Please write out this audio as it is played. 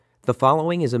The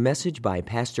following is a message by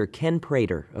Pastor Ken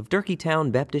Prater of Durkeetown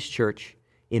Baptist Church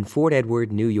in Fort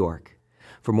Edward, New York.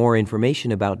 For more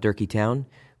information about Durkeetown,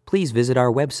 please visit our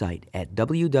website at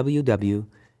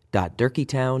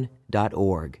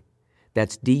www.durkeetown.org.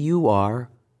 That's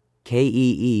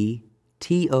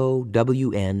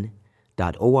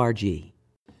DURKEETOWN.org.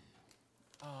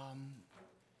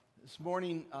 This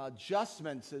morning,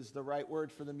 adjustments is the right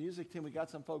word for the music team. We got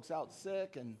some folks out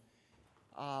sick, and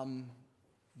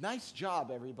nice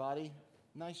job, everybody.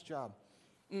 Nice job.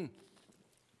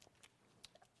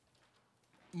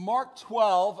 Mark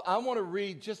 12, I want to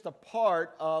read just a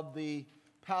part of the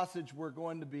passage we're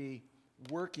going to be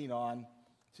working on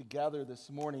together this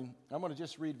morning. I'm going to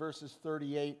just read verses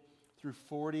 38 through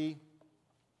 40.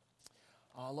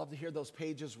 I love to hear those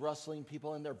pages rustling,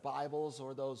 people in their Bibles,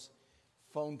 or those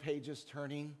phone pages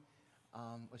turning,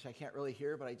 which I can't really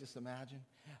hear, but I just imagine.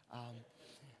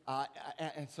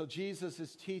 And so Jesus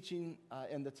is teaching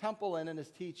in the temple, and in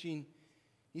his teaching,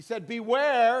 he said,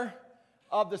 "Beware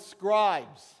of the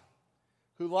scribes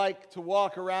who like to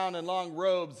walk around in long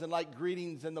robes and like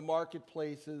greetings in the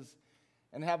marketplaces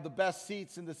and have the best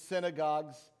seats in the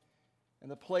synagogues and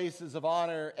the places of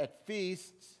honor at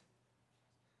feasts,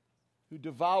 who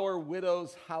devour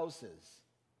widows' houses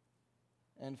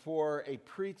and for a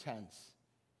pretense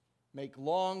make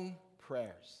long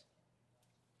prayers.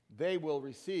 They will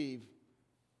receive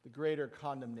the greater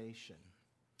condemnation.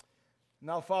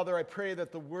 Now, Father, I pray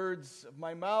that the words of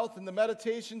my mouth and the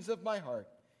meditations of my heart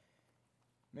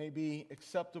may be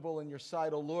acceptable in your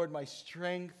sight, O Lord, my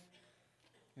strength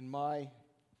and my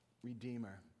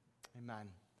Redeemer." Amen.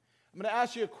 I'm going to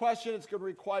ask you a question. It's going to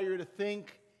require you to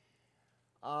think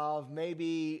of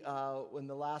maybe in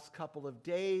the last couple of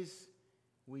days,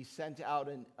 we sent out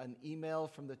an email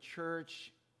from the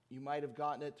church. You might have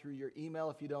gotten it through your email.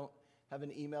 If you don't have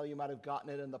an email, you might have gotten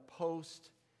it in the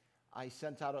post. I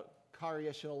sent out a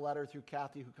congregational letter through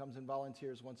Kathy, who comes and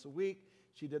volunteers once a week.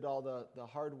 She did all the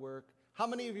hard work. How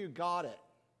many of you got it?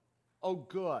 Oh,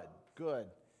 good.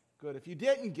 If you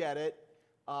didn't get it,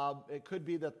 it could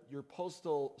be that your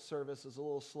postal service is a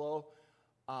little slow,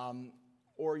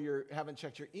 or you haven't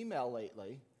checked your email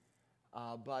lately.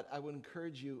 But I would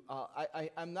encourage you,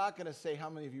 I'm not going to say how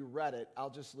many of you read it. I'll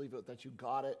just leave it that you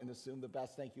got it and assume the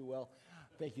best. Thank you, Will.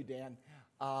 Thank you, Dan.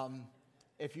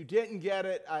 If you didn't get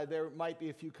it, there might be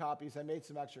a few copies. I made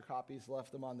some extra copies,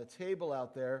 left them on the table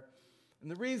out there.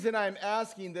 And the reason I'm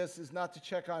asking this is not to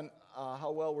check on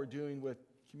how well we're doing with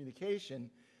communication,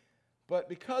 but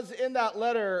because in that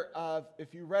letter,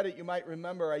 if you read it, you might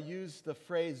remember I used the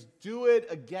phrase, "Do it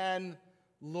again,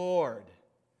 Lord."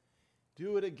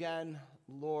 Do it again,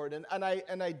 Lord. And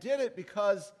I did it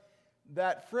because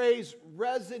that phrase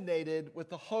resonated with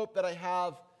the hope that I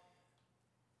have.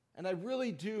 And I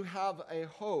really do have a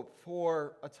hope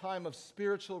for a time of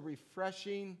spiritual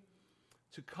refreshing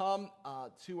to come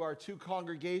to our two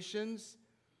congregations,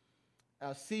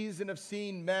 a season of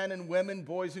seeing men and women,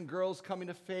 boys and girls coming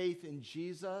to faith in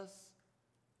Jesus,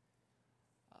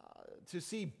 to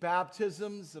see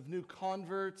baptisms of new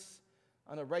converts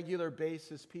on a regular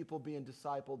basis, people being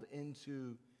discipled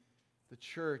into the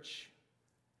church.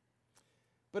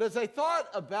 But as I thought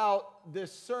about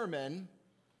this sermon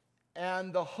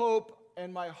and the hope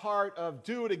in my heart of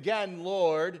 "do it again,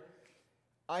 Lord,"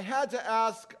 I had to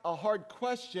ask a hard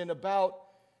question about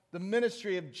the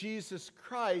ministry of Jesus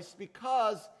Christ,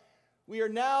 because we are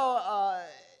now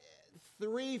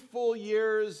 3 full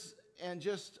years and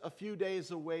just a few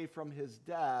days away from his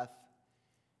death,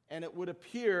 and it would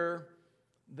appear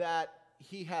that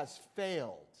he has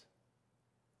failed.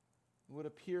 It would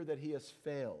appear that he has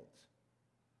failed.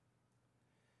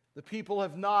 The people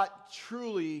have not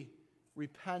truly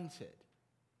repented.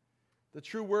 The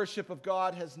true worship of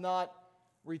God has not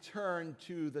returned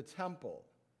to the temple.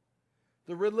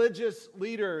 The religious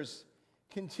leaders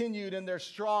continued in their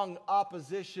strong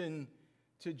opposition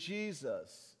to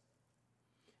Jesus.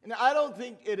 And I don't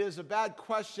think it is a bad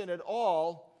question at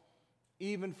all,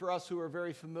 even for us who are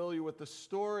very familiar with the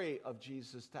story of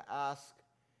Jesus, to ask,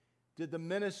 did the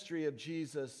ministry of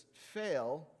Jesus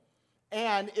fail?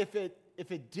 And if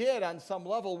it did on some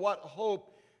level, what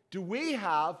hope do we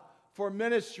have for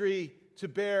ministry to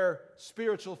bear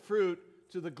spiritual fruit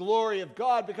to the glory of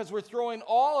God? Because we're throwing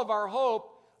all of our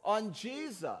hope on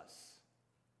Jesus.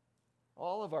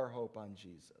 All of our hope on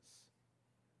Jesus.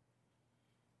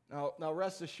 Now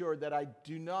rest assured that I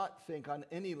do not think on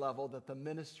any level that the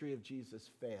ministry of Jesus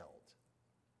failed.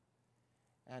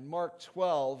 And Mark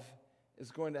 12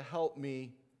 is going to help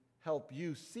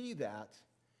you see that.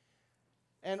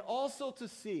 And also to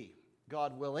see,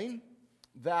 God willing,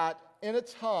 that in a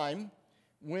time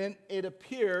when it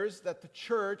appears that the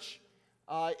church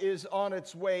is on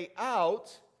its way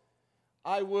out,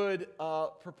 I would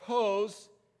propose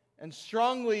and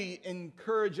strongly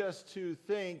encourage us to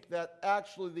think that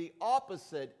actually the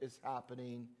opposite is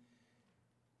happening,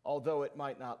 although it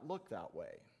might not look that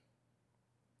way.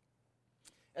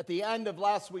 At the end of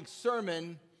last week's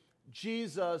sermon,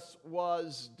 Jesus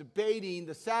was debating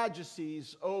the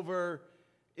Sadducees over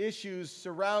issues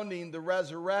surrounding the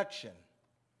resurrection.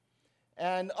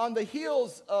 And on the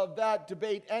heels of that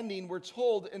debate ending, we're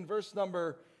told in verse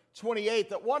number 28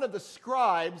 that one of the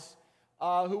scribes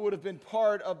who would have been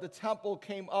part of the temple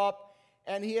came up,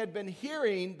 and he had been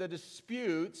hearing the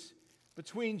disputes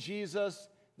between Jesus,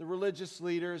 the religious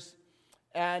leaders,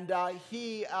 and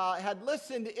he had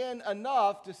listened in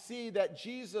enough to see that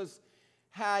Jesus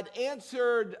had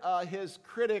answered his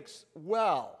critics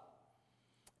well.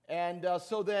 And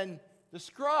so then the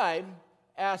scribe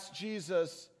asked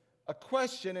Jesus a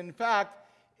question. In fact,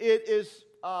 it is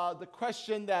the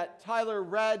question that Tyler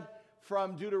read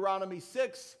from Deuteronomy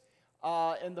 6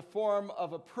 in the form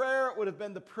of a prayer. It would have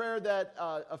been the prayer that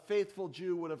a faithful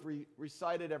Jew would have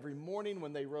recited every morning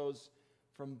when they rose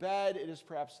from bed. It is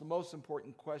perhaps the most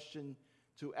important question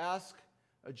to ask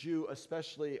a Jew,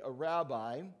 especially a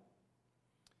rabbi,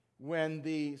 when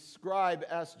the scribe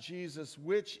asked Jesus,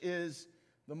 which is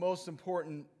the most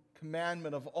important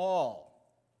commandment of all?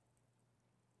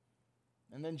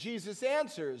 And then Jesus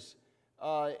answers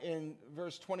in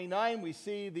verse 29, we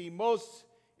see the most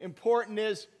important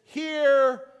is,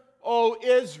 "Hear, O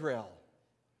Israel,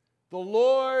 the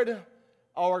Lord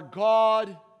our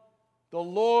God, the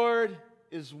Lord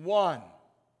is one.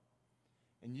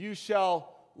 And you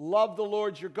shall love the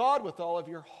Lord your God with all of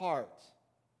your heart,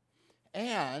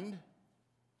 and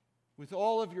with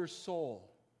all of your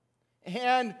soul,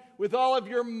 and with all of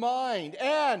your mind,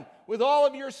 and with all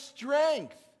of your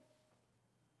strength."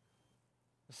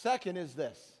 The second is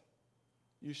this: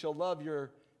 you shall love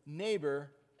your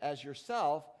neighbor as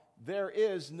yourself. There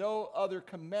is no other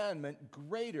commandment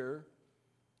greater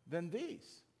than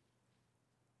these.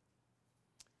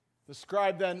 The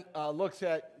scribe then looks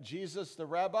at Jesus, the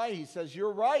rabbi. He says,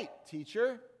 "You're right,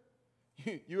 teacher.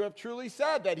 You have truly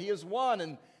said that he is one,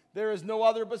 and there is no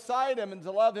other beside him, and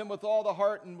to love him with all the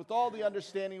heart and with all the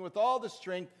understanding, with all the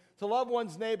strength, to love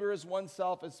one's neighbor as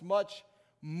oneself is much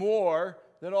more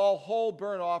than all whole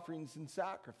burnt offerings and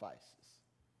sacrifices."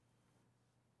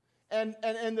 And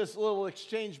in this little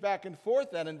exchange back and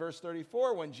forth then in verse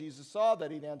 34, when Jesus saw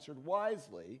that he'd answered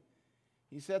wisely,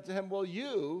 he said to him, "Well,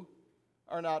 you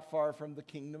are not far from the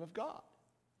kingdom of God."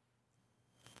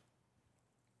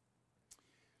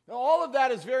 Now, all of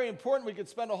that is very important. We could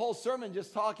spend a whole sermon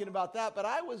just talking about that, but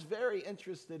I was very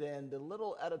interested in the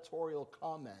little editorial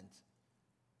comment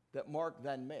that Mark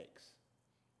then makes.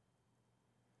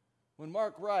 When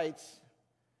Mark writes,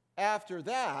 after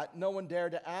that, no one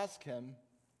dared to ask him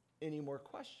any more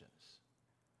questions.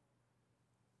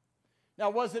 Now,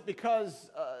 was it because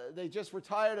they just were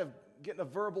tired of getting a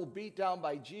verbal beat down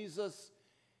by Jesus?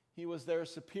 He was their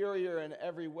superior in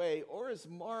every way. Or is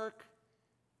Mark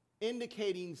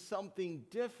indicating something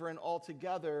different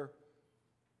altogether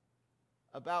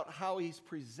about how he's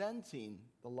presenting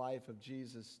the life of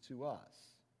Jesus to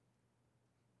us?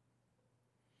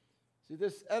 See,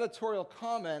 this editorial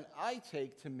comment I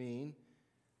take to mean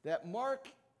that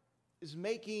Mark is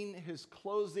making his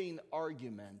closing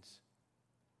argument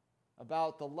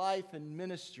about the life and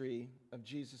ministry of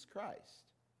Jesus Christ.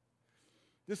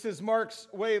 This is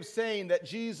Mark's way of saying that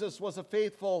Jesus was a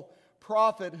faithful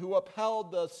prophet who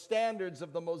upheld the standards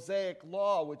of the Mosaic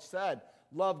law, which said,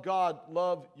 love God,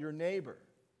 love your neighbor.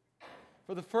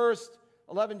 For the first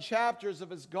 11 chapters of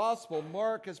his gospel,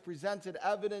 Mark has presented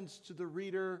evidence to the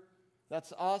reader.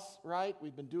 That's us, right?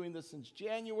 We've been doing this since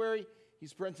January.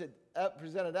 He's presented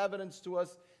evidence to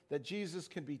us that Jesus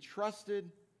can be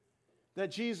trusted, that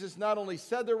Jesus not only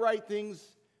said the right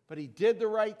things, but he did the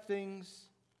right things.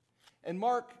 And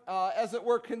Mark, as it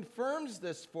were, confirms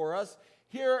this for us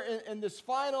here in this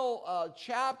final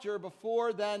chapter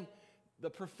before then the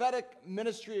prophetic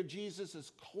ministry of Jesus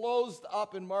is closed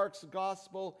up in Mark's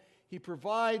gospel. He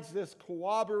provides this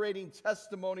corroborating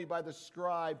testimony by the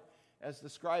scribe as the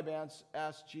scribe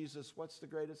asked Jesus, what's the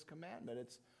greatest commandment?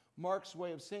 It's Mark's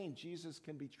way of saying Jesus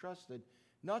can be trusted,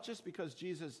 not just because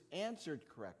Jesus answered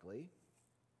correctly,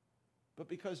 but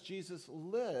because Jesus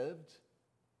lived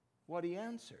what he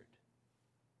answered.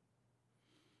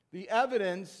 The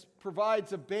evidence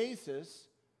provides a basis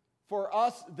for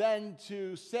us then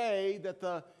to say that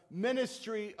the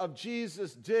ministry of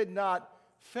Jesus did not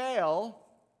fail,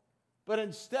 but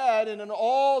instead, in an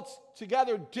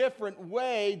altogether different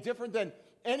way, different than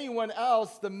anyone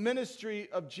else, the ministry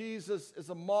of Jesus is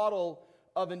a model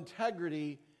of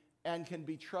integrity and can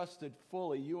be trusted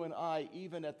fully. You and I,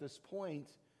 even at this point,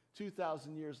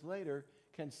 2,000 years later,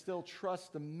 can still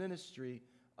trust the ministry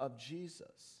of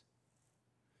Jesus.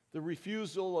 The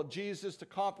refusal of Jesus to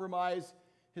compromise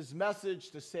his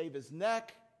message to save his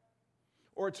neck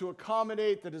or to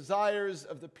accommodate the desires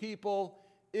of the people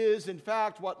is, in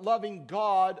fact, what loving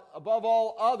God above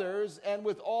all others and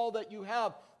with all that you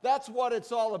have, that's what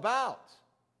it's all about.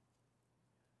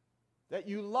 That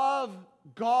you love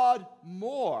God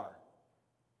more,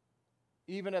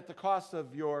 even at the cost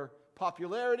of your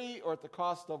popularity or at the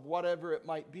cost of whatever it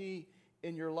might be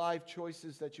in your life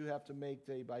choices that you have to make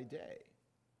day by day.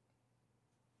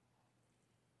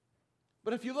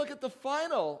 But if you look at the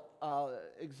final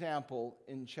example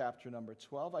in chapter number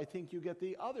 12, I think you get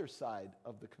the other side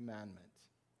of the commandment.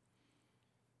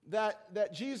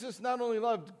 That Jesus not only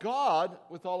loved God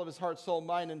with all of his heart, soul,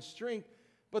 mind, and strength,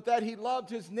 but that he loved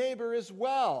his neighbor as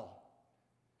well.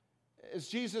 As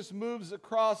Jesus moves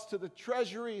across to the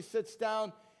treasury, he sits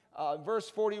down.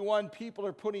 Verse 41, people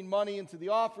are putting money into the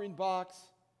offering box.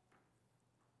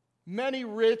 Many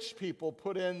rich people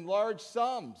put in large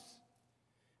sums.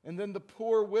 And then the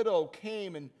poor widow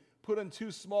came and put in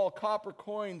 2 small copper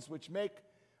coins, which make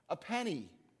a penny.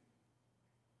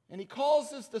 And he calls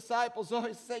his disciples over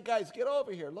and says, "Hey guys, get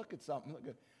over here. Look at something. Look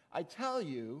at. I tell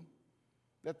you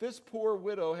that this poor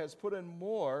widow has put in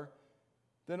more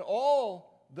than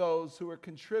all those who are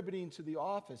contributing to the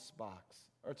office box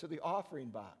or to the offering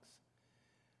box.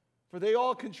 For they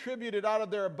all contributed out of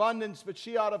their abundance, but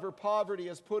she out of her poverty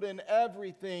has put in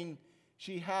everything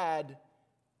she had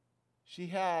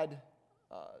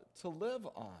to live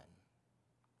on."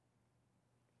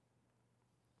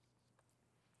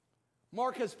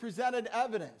 Mark has presented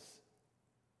evidence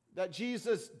that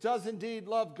Jesus does indeed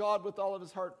love God with all of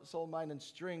his heart, soul, mind, and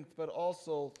strength, but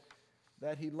also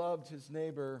that he loved his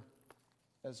neighbor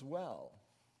as well.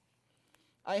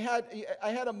 I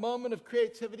had a moment of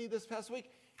creativity this past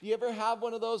week. Do you ever have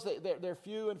one of those? They're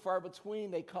few and far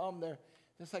between. They come, they're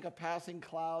just like a passing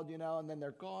cloud, and then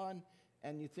they're gone.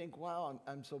 And you think, wow,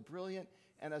 I'm so brilliant.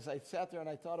 And as I sat there and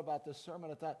I thought about this sermon,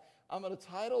 I thought, I'm going to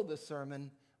title this sermon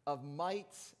of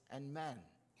Mites and Men.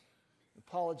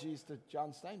 Apologies to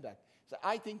John Steinbeck. So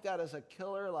I think that is a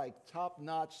killer,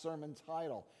 top-notch sermon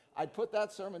title. I'd put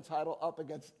that sermon title up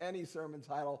against any sermon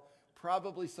title.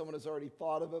 Probably someone has already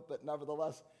thought of it, but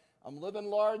nevertheless, I'm living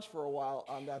large for a while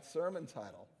on that sermon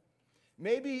title.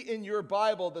 Maybe in your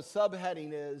Bible, the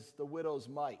subheading is The Widow's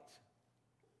Mite.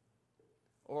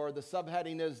 Or the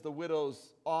subheading is The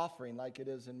Widow's Offering, like it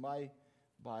is in my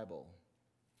Bible.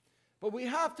 But we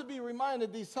have to be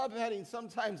reminded these subheadings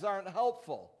sometimes aren't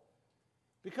helpful.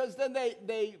 Because then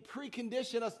they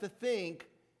precondition us to think,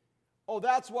 oh,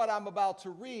 that's what I'm about to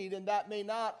read, and that may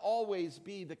not always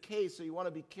be the case. So you want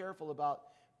to be careful about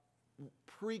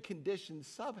preconditioned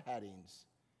subheadings,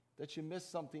 that you miss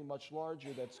something much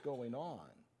larger that's going on.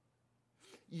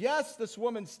 Yes, this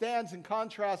woman stands in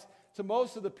contrast to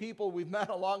most of the people we've met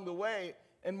along the way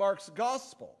in Mark's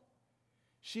gospel.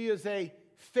 She is a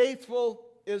faithful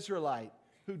Israelite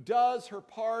who does her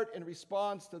part in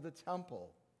response to the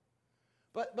temple.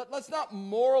 But let's not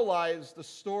moralize the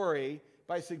story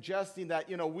by suggesting that,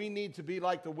 we need to be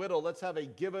like the widow. Let's have a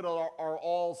give it our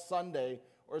all Sunday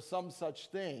or some such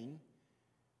thing.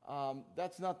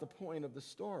 That's not the point of the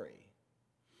story.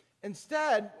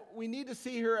 Instead, we need to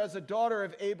see her as a daughter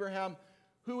of Abraham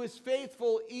who is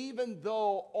faithful even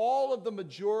though all of the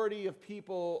majority of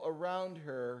people around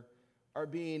her are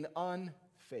being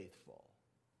unfaithful.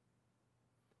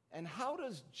 And how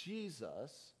does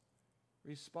Jesus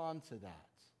respond to that?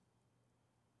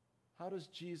 How does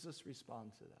Jesus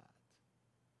respond to that?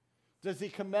 Does he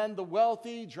commend the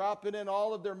wealthy, dropping in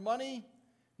all of their money?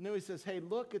 No, he says, hey,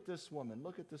 look at this woman.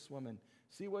 Look at this woman.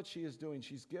 See what she is doing.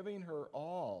 She's giving her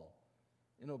all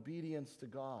in obedience to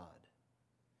God.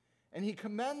 And he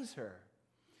commends her.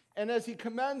 And as he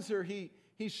commends her, he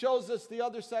shows us the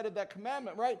other side of that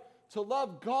commandment, right? To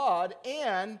love God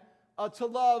and to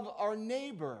love our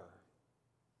neighbor.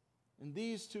 And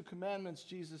these 2 commandments,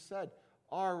 Jesus said,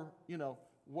 are,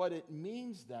 what it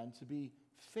means then to be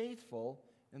faithful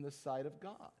in the sight of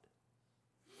God.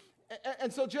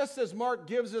 And so just as Mark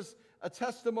gives us a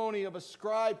testimony of a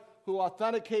scribe who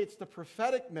authenticates the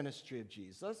prophetic ministry of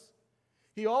Jesus,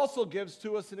 he also gives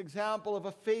to us an example of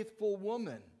a faithful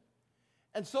woman.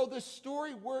 And so this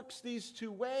story works these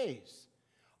 2 ways.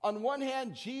 On one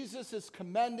hand, Jesus is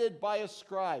commended by a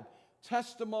scribe,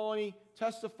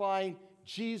 testifying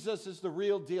Jesus is the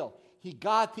real deal. He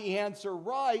got the answer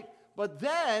right, but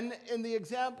then in the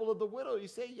example of the widow, you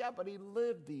say, yeah, but he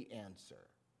lived the answer.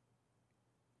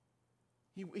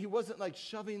 He wasn't like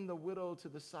shoving the widow to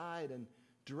the side and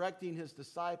directing his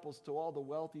disciples to all the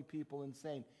wealthy people and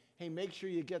saying, hey, make sure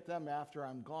you get them after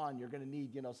I'm gone. You're going to need,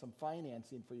 some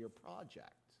financing for your project.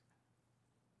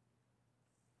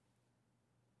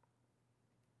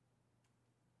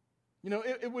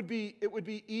 It would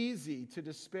be easy to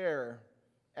despair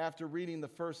after reading the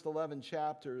first 11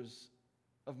 chapters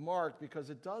of Mark, because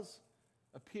it does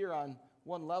appear on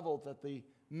one level that the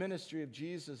ministry of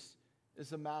Jesus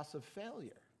is a massive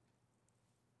failure.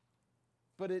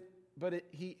 But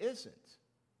he isn't.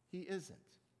 He isn't.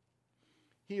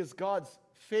 He is God's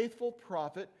faithful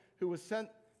prophet who was sent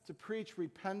to preach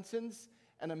repentance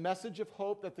and a message of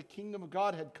hope that the kingdom of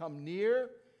God had come near,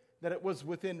 that it was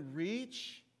within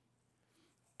reach.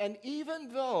 And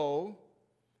even though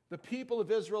the people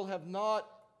of Israel have not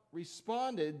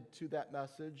responded to that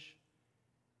message,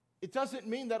 it doesn't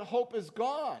mean that hope is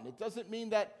gone. It doesn't mean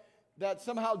that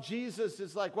somehow Jesus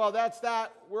is like, well, that's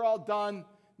that. We're all done.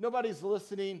 Nobody's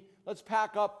listening. Let's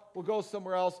pack up. We'll go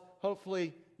somewhere else.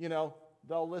 Hopefully,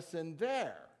 they'll listen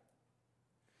there.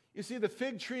 You see, the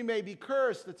fig tree may be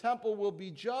cursed. The temple will be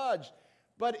judged.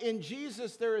 But in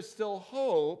Jesus, there is still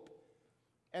hope.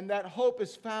 And that hope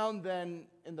is found then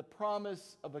in the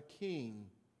promise of a king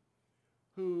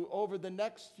who over the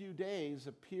next few days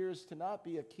appears to not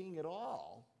be a king at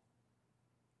all,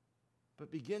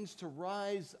 but begins to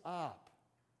rise up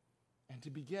and to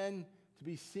begin to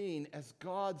be seen as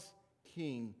God's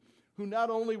king, who not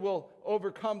only will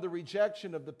overcome the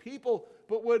rejection of the people,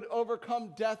 but would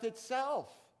overcome death itself.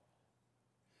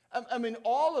 I mean,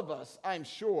 all of us, I'm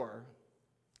sure,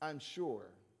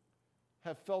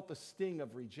 have felt the sting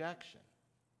of rejection.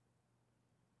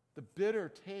 The bitter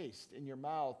taste in your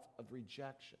mouth of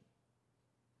rejection.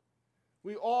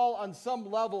 We all, on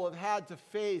some level, have had to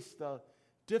face the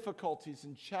difficulties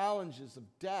and challenges of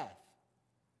death.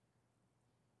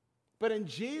 But in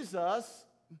Jesus,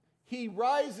 he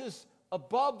rises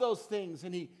above those things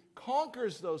and he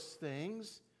conquers those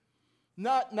things,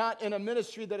 not in a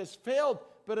ministry that has failed,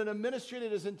 but in a ministry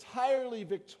that is entirely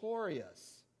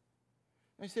victorious.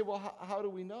 And you say, well, how do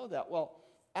we know that? Well,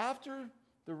 after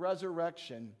the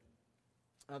resurrection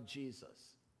of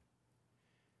Jesus,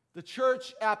 the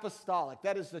church apostolic,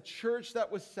 that is the church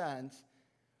that was sent,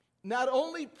 not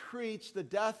only preached the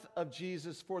death of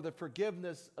Jesus for the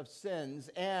forgiveness of sins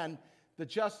and the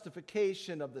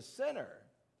justification of the sinner,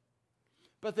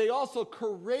 but they also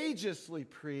courageously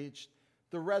preached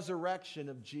the resurrection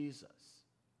of Jesus.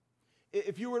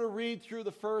 If you were to read through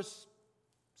the first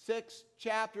 6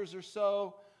 chapters or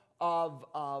so of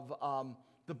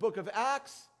the book of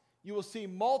Acts, you will see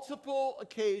multiple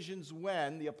occasions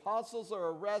when the apostles are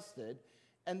arrested,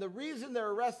 and the reason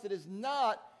they're arrested is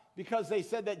not because they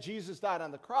said that Jesus died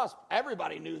on the cross.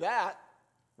 Everybody knew that,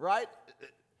 right? It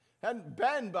hadn't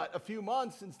been but a few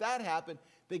months since that happened.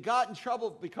 They got in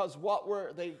trouble because what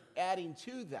were they adding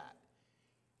to that?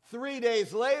 3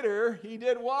 days later, he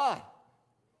did what?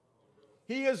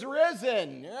 He is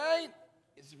risen, right?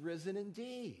 Is risen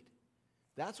indeed.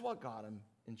 That's what got him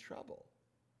in trouble.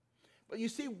 But you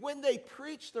see, when they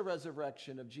preached the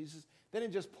resurrection of Jesus, they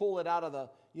didn't just pull it out of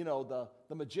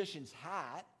the magician's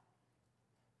hat.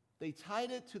 They tied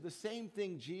it to the same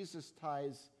thing Jesus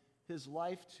ties his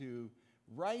life to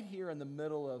right here in the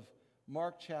middle of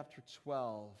Mark chapter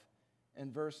 12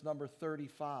 and verse number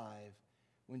 35.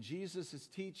 When Jesus is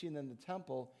teaching in the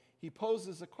temple, he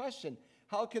poses a question.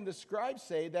 How can the scribes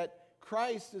say that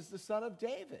Christ is the son of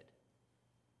David?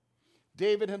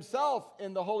 David himself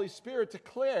in the Holy Spirit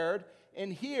declared,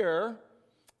 and here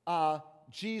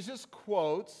Jesus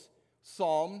quotes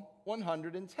Psalm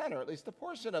 110, or at least a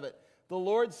portion of it. The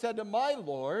Lord said to my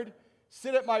Lord,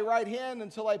 sit at my right hand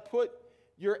until I put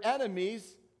your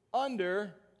enemies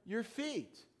under your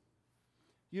feet.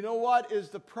 You know what is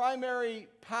the primary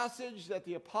passage that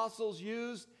the apostles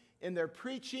used in their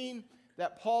preaching,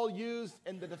 that Paul used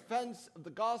in the defense of the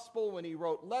gospel when he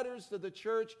wrote letters to the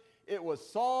church? It was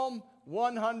Psalm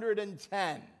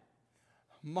 110.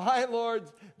 My Lord,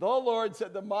 the Lord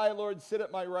said to my Lord, sit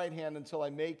at my right hand until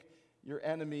I make your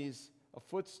enemies a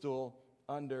footstool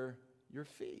under your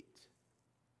feet.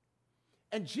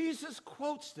 And Jesus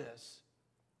quotes this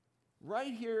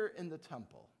right here in the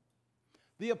temple.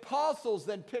 The apostles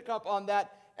then pick up on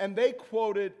that and they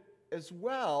quote it as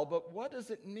well. But what does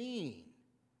it mean?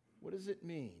 What does it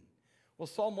mean? Well,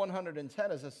 Psalm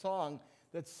 110 is a song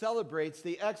that celebrates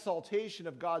the exaltation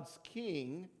of God's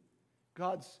king,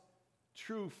 God's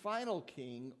true final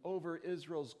king over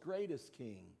Israel's greatest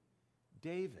king,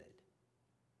 David.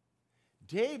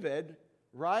 David,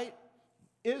 right?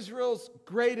 Israel's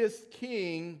greatest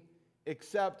king,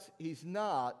 except he's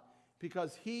not,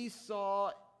 because he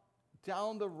saw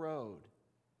down the road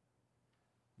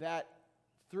that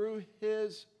through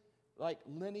his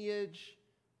lineage,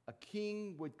 a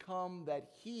king would come that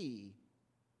he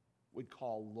would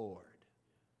call Lord.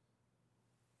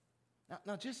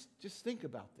 Now just think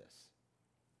about this.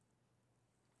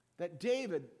 That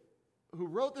David, who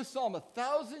wrote this psalm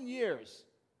 1,000 years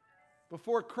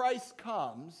before Christ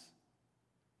comes,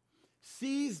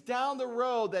 sees down the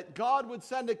road that God would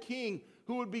send a king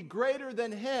who would be greater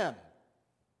than him,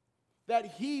 that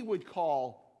he would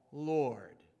call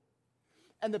Lord.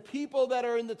 And the people that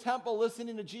are in the temple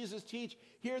listening to Jesus teach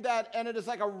hear that, and it is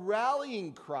like a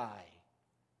rallying cry.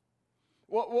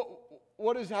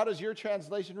 How does your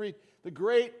translation read? The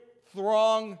great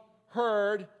throng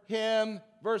heard him.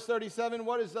 Verse 37,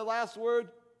 what is the last word?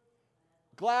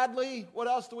 Gladly. What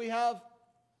else do we have?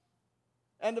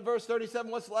 End of verse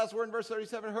 37. What's the last word in verse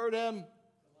 37? Heard him.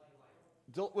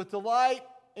 With delight.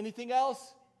 Anything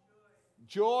else?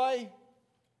 Joy.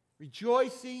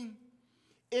 Rejoicing.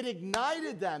 It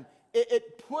ignited them.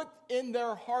 It put in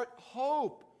their heart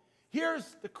hope.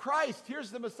 Here's the Christ.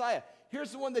 Here's the Messiah.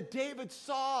 Here's the one that David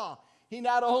saw. He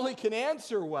not only can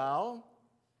answer well,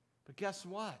 but guess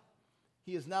what?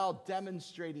 He is now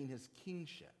demonstrating his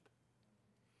kingship.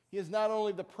 He is not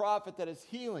only the prophet that is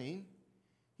healing,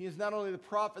 he is not only the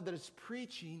prophet that is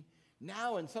preaching,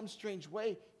 now in some strange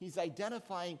way, he's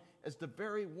identifying as the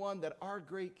very one that our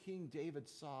great King David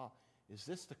saw. Is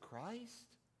this the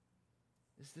Christ?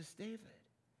 Is this David,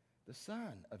 the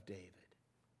son of David?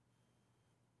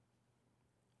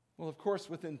 Well, of course,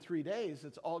 within 3 days,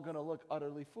 it's all going to look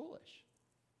utterly foolish.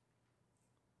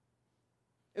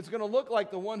 It's going to look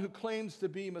like the one who claims to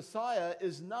be Messiah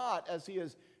is not, as he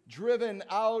is driven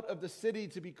out of the city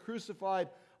to be crucified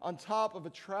on top of a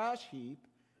trash heap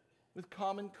with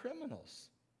common criminals.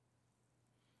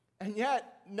 And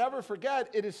yet, never forget,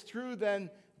 it is through then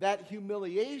that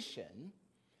humiliation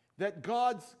that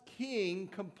God's King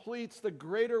completes the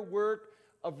greater work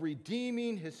of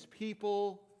redeeming his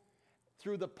people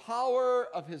through the power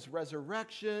of his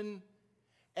resurrection,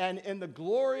 and in the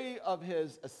glory of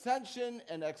his ascension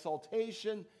and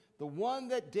exaltation. The one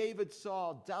that David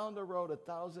saw down the road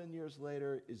 1,000 years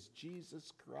later is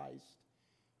Jesus Christ.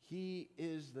 He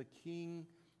is the King.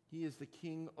 He is the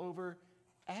King over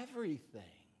everything.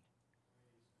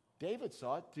 David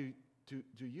saw it.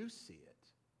 Do you see it?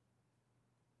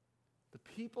 The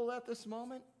people at this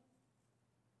moment,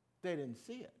 they didn't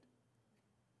see it.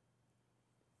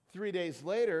 3 days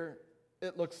later,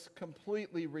 it looks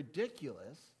completely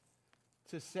ridiculous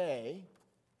to say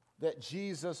that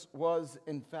Jesus was,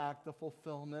 in fact, the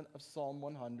fulfillment of Psalm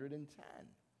 110.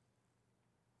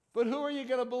 But who are you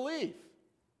going to believe?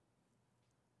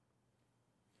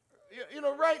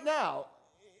 Right now,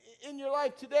 in your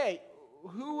life today,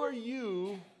 who are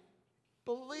you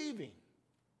believing?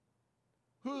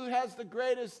 Who has the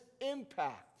greatest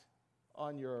impact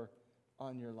on your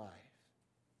life?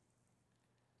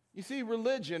 You see,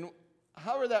 religion,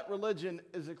 however that religion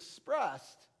is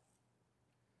expressed,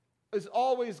 is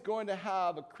always going to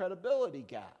have a credibility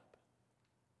gap.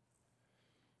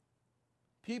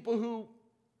 People who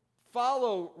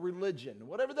follow religion,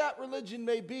 whatever that religion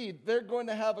may be, they're going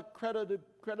to have a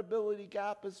credibility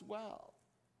gap as well.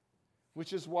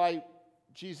 Which is why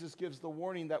Jesus gives the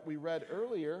warning that we read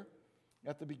earlier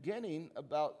at the beginning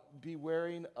about be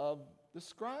wary of the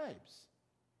scribes.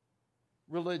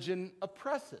 Religion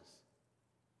oppresses.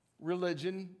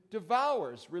 Religion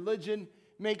devours. Religion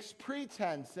makes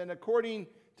pretense. And according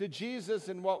to Jesus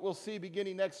and what we'll see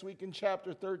beginning next week in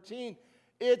chapter 13,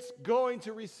 it's going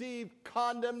to receive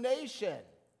condemnation.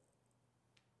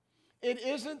 It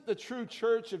isn't the true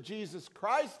church of Jesus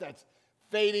Christ that's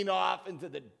fading off into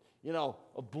the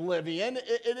oblivion.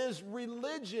 It is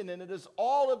religion, and it is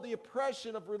all of the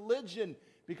oppression of religion,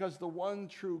 because the one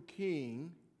true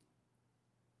king,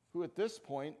 who at this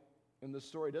point in the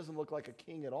story doesn't look like a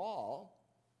king at all,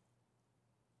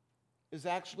 is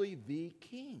actually the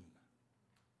king.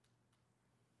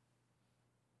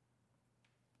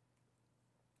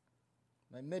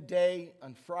 By midday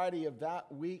on Friday of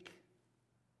that week,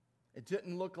 it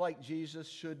didn't look like Jesus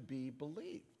should be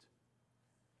believed.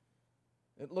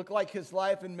 It looked like his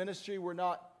life and ministry were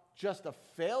not just a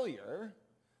failure,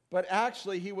 but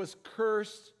actually he was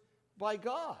cursed by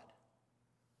God.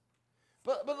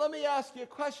 But let me ask you a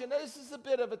question. Now, this is a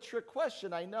bit of a trick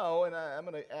question, I know, and I'm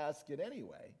going to ask it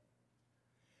anyway.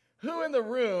 Who in the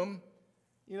room,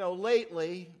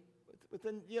 lately,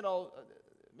 within,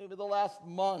 maybe the last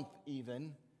month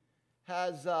even,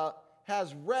 has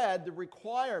read the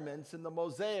requirements in the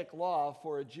Mosaic Law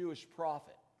for a Jewish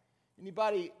prophet?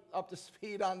 Anybody up to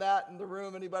speed on that in the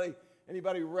room?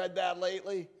 Anybody read that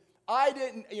lately?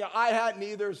 I hadn't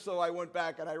either, so I went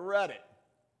back and I read it.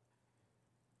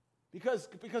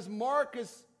 Because Mark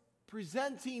is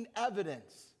presenting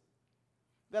evidence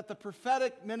that the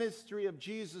prophetic ministry of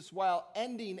Jesus, while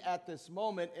ending at this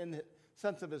moment in the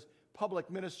sense of his public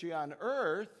ministry on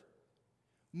earth,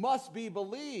 must be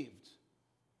believed.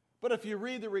 But if you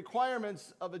read the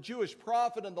requirements of a Jewish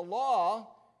prophet and the law,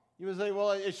 you would say,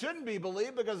 well, it shouldn't be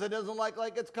believed because it doesn't look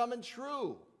like it's coming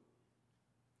true.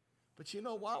 But you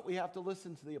know what? We have to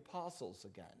listen to the apostles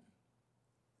again.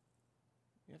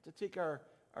 We have to take our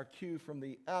cue from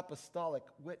the apostolic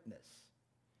witness.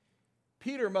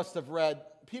 Peter must have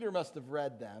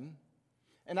read them.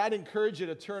 And I'd encourage you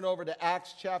to turn over to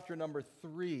Acts chapter number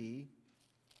 3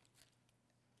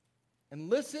 and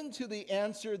listen to the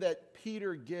answer that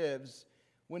Peter gives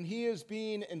when he is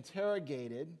being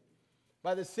interrogated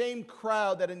by the same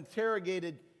crowd that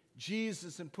interrogated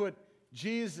Jesus and put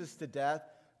Jesus to death.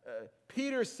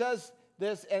 Peter says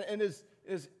this, and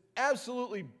is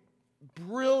absolutely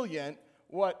brilliant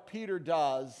what Peter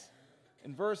does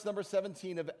in verse number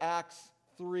 17 of Acts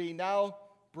 3. Now,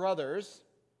 brothers,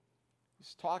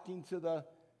 he's talking to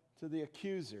the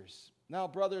accusers. Now,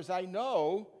 brothers, I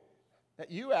know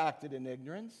that you acted in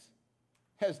ignorance,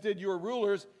 as did your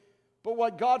rulers, but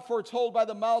what God foretold by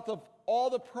the mouth of all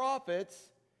the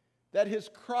prophets, that his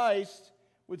Christ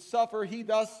would suffer, he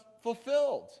thus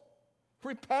fulfilled.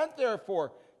 Repent,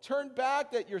 therefore, turn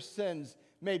back that your sins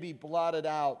may be blotted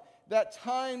out, that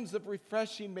times of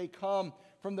refreshing may come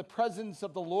from the presence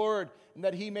of the Lord, and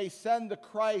that he may send the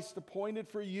Christ appointed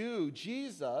for you,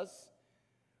 Jesus,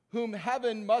 whom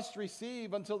heaven must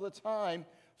receive until the time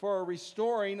for a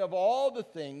restoring of all the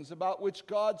things about which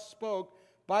God spoke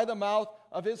by the mouth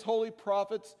of his holy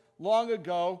prophets long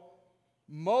ago.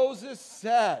 Moses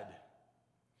said,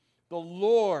 the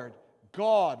Lord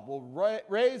God will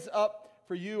raise up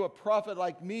for you a prophet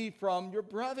like me from your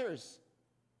brothers.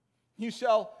 You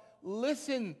shall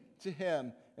listen to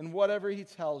him in whatever he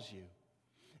tells you.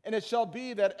 And it shall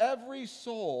be that every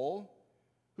soul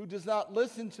who does not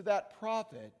listen to that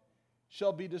prophet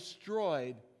shall be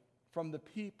destroyed from the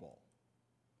people.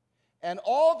 And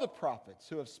all the prophets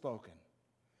who have spoken,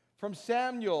 from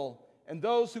Samuel and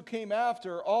those who came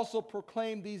after, also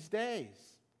proclaim these days.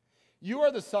 You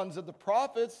are the sons of the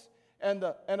prophets and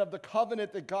of the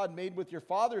covenant that God made with your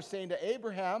father, saying to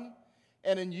Abraham,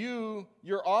 and in you,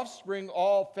 your offspring,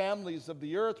 all families of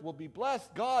the earth will be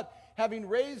blessed. God, having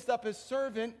raised up his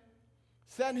servant,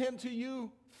 sent him to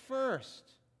you first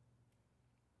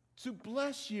to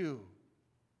bless you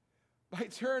by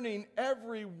turning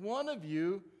every one of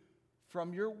you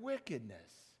from your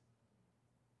wickedness.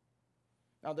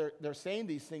 Now, they're saying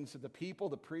these things to the people.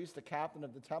 The priest, the captain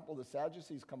of the temple, the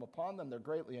Sadducees come upon them. They're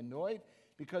greatly annoyed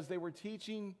because they were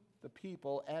teaching the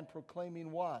people and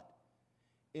proclaiming what?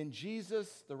 In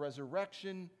Jesus, the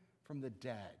resurrection from the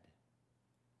dead.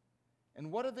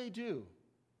 And what do?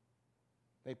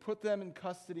 They put them in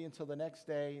custody until the next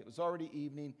day. It was already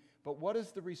evening. But what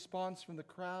is the response from the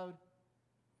crowd?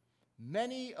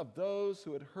 Many of those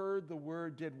who had heard the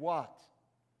word did what?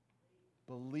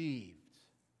 Believed.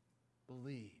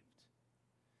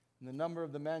 And the number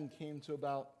of the men came to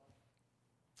about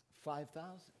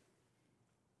 5,000.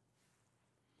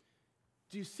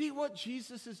 Do you see what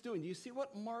Jesus is doing? Do you see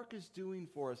what Mark is doing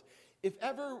for us? If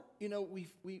ever,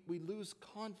 we lose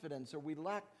confidence or we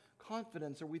lack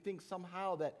confidence or we think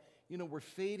somehow that, we're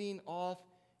fading off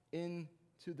into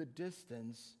the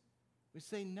distance, we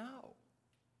say no.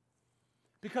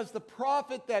 Because the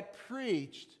prophet that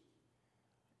preached,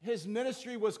 his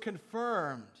ministry was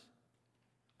confirmed.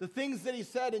 The things that he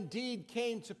said indeed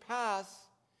came to pass,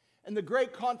 and the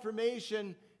great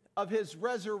confirmation of his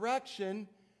resurrection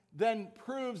then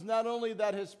proves not only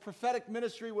that his prophetic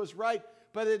ministry was right,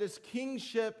 but that his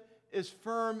kingship is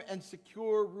firm and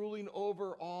secure, ruling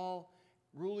over all,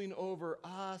 ruling over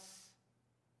us.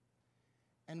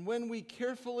 And when we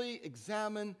carefully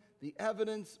examine the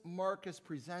evidence Mark has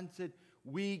presented,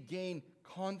 we gain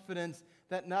confidence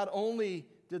that not only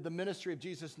did the ministry of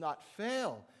Jesus not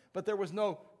fail, but there was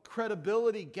no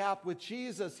credibility gap with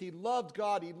Jesus. He loved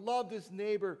God, he loved his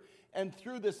neighbor, and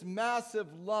through this massive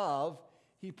love,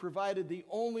 he provided the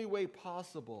only way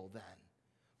possible then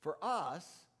for us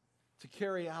to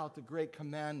carry out the great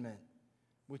commandment,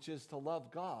 which is to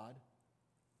love God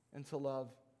and to love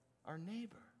our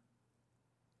neighbor.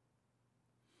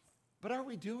 But are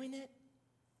we doing it?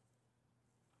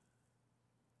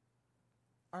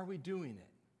 Are we doing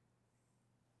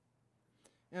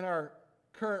it? In our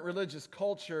current religious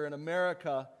culture in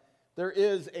America, there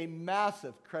is a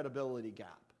massive credibility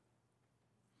gap.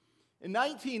 In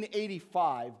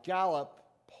 1985, Gallup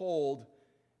polled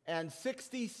And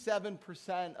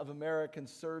 67% of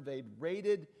Americans surveyed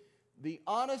rated the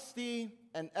honesty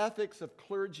and ethics of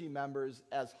clergy members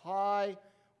as high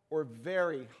or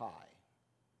very high.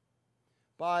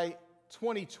 By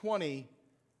 2020,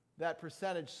 that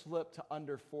percentage slipped to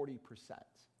under 40%.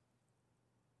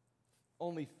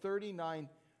 Only 39%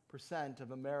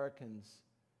 of Americans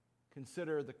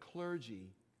consider the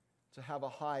clergy to have a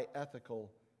high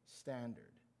ethical standard.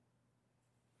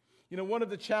 You know, one of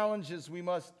the challenges we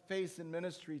must face in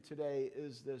ministry today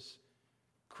is this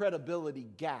credibility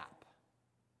gap.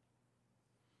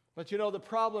 But you know, the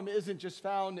problem isn't just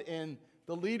found in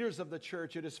the leaders of the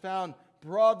church, it is found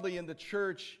broadly in the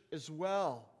church as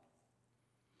well.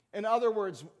 In other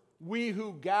words, we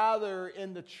who gather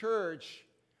in the church,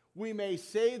 we may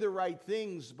say the right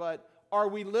things, but are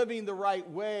we living the right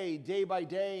way day by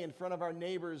day in front of our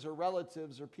neighbors or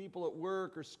relatives or people at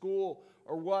work or school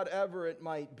or whatever it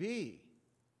might be?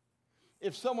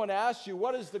 If someone asks you,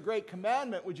 what is the great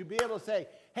commandment, would you be able to say,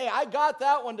 hey, I got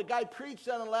that one. The guy preached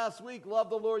on it last week. Love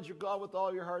the Lord your God with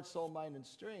all your heart, soul, mind, and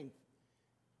strength.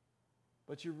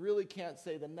 But you really can't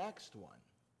say the next one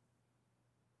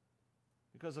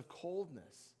because of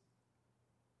coldness,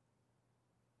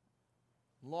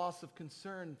 loss of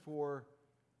concern for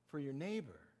your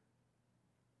neighbor.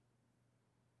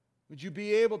 Would you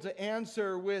be able to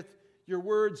answer with your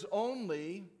words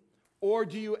only, or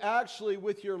do you actually,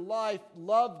 with your life,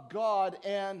 love God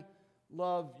and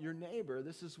love your neighbor?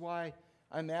 This is why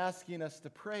I'm asking us to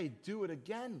pray, do it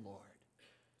again, Lord.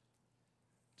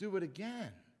 Do it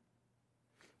again.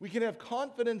 We can have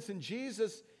confidence in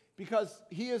Jesus because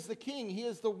he is the King. He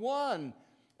is the one,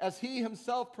 as he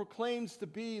himself proclaims to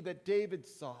be, that David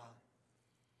saw.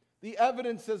 The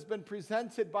evidence has been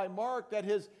presented by Mark that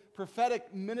his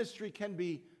prophetic ministry can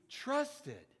be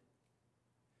trusted.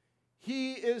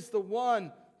 He is the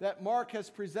one that Mark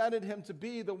has presented him to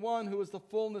be, the one who is the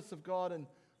fullness of God in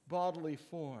bodily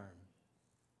form.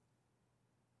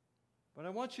 But I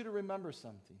want you to remember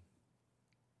something.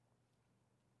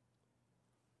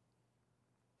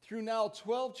 Through now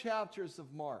 12 chapters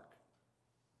of Mark,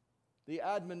 the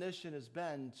admonition has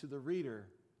been to the reader,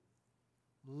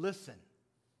 listen,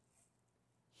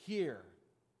 hear.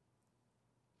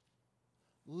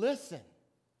 Listen,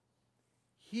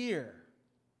 hear.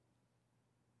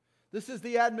 This is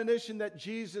the admonition that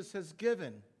Jesus has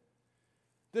given.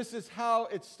 This is how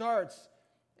it starts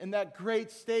in that great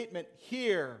statement,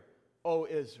 hear, O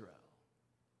Israel.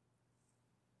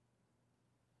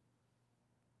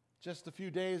 Just a few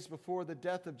days before the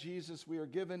death of Jesus, we are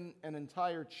given an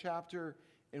entire chapter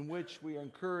in which we are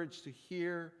encouraged to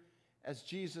hear as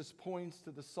Jesus points to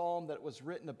the psalm that was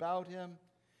written about him,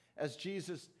 as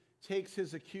Jesus takes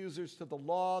his accusers to the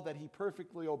law that he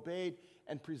perfectly obeyed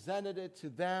and presented it to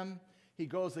them. He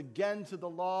goes again to the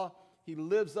law. He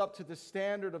lives up to the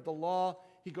standard of the law.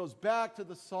 He goes back to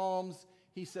the Psalms.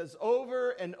 He says over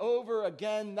and over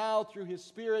again now through his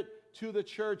Spirit to the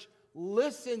church,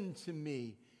 listen to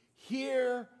me.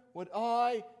 Hear what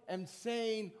I am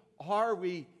saying. Are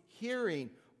we hearing?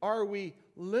 Are we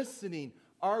listening?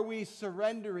 Are we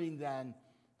surrendering then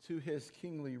to his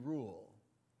kingly rule?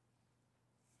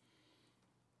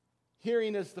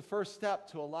 Hearing is the first step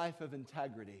to a life of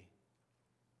integrity.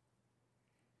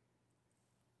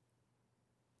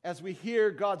 As we hear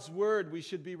God's word, we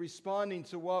should be responding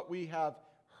to what we have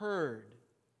heard.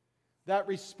 That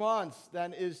response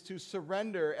then is to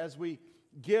surrender as we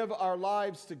give our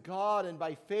lives to God and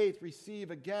by faith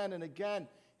receive again and again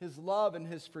his love and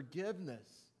his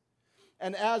forgiveness.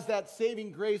 And as that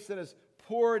saving grace that is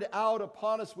poured out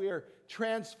upon us, we are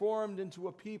transformed into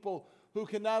a people who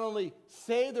can not only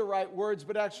say the right words,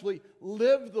 but actually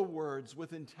live the words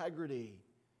with integrity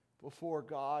before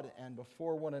God and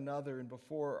before one another and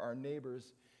before our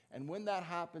neighbors. And when that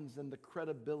happens, then the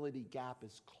credibility gap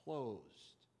is closed.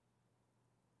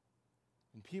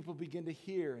 And people begin to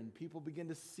hear, and people begin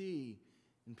to see,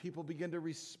 and people begin to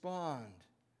respond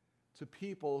to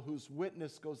people whose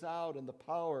witness goes out in the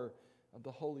power of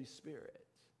the Holy Spirit.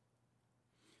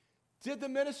 Did the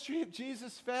ministry of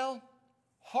Jesus fail?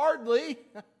 Hardly.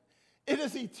 It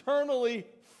is eternally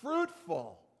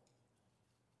fruitful.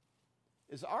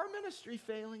 Is our ministry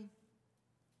failing?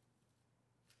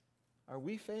 Are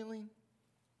we failing?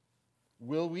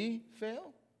 Will we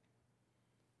fail?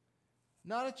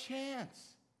 Not a chance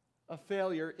of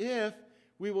failure if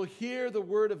we will hear the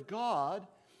word of God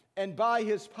and by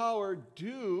his power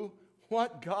do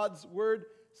what God's word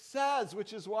says,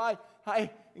 which is why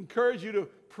I encourage you to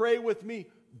pray with me.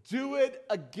 Do it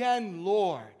again,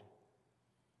 Lord.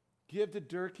 Give to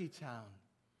Durkeetown.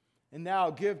 And now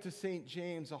give to St.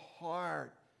 James a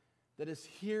heart that is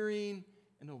hearing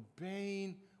and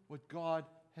obeying what God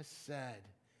has said.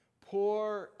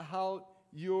 Pour out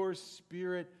your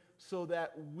Spirit so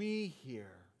that we hear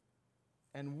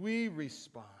and we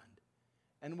respond.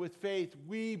 And with faith,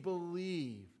 we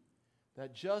believe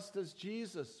that just as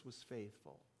Jesus was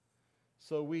faithful,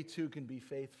 so we too can be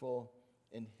faithful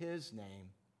in His name.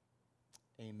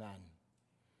 Amen.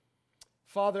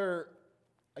 Father,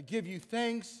 I give you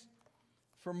thanks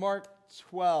for Mark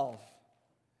 12.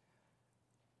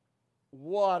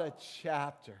 What a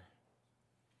chapter.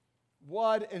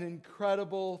 What an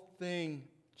incredible thing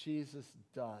Jesus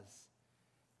does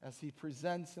as He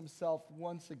presents Himself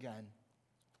once again.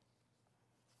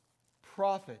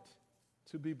 Prophet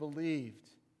to be believed,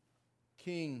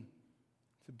 King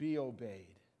to be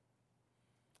obeyed.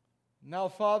 Now,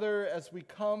 Father, as we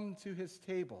come to His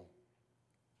table,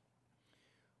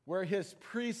 where His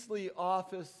priestly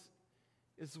office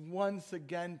is once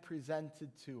again presented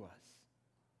to us,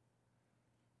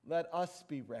 let us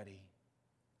be ready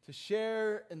to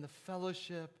share in the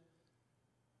fellowship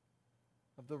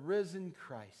of the risen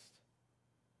Christ.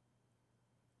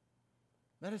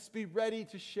 Let us be ready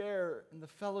to share in the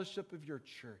fellowship of your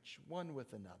church, one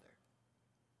with another.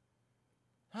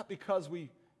 Not because we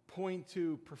point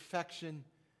to perfection,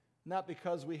 not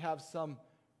because we have some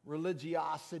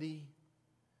religiosity,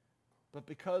 but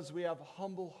because we have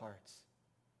humble hearts,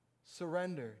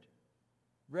 surrendered,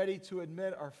 ready to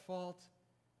admit our fault,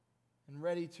 and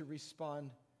ready to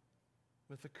respond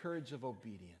with the courage of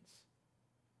obedience.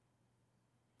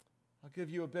 I'll give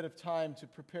you a bit of time to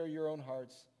prepare your own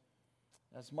hearts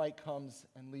as Mike comes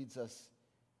and leads us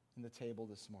in the table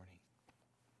this morning.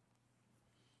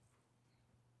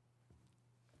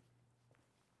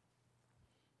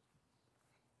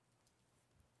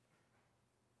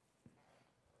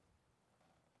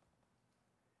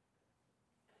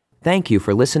 Thank you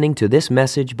for listening to this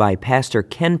message by Pastor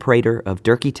Ken Prater of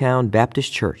Durkeetown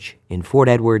Baptist Church in Fort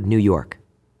Edward, New York.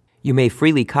 You may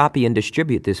freely copy and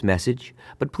distribute this message,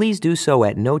 but please do so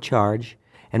at no charge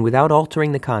and without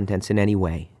altering the contents in any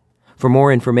way. For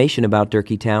more information about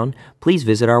Durkeetown, please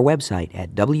visit our website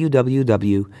at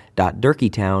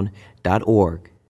www.durkeetown.org.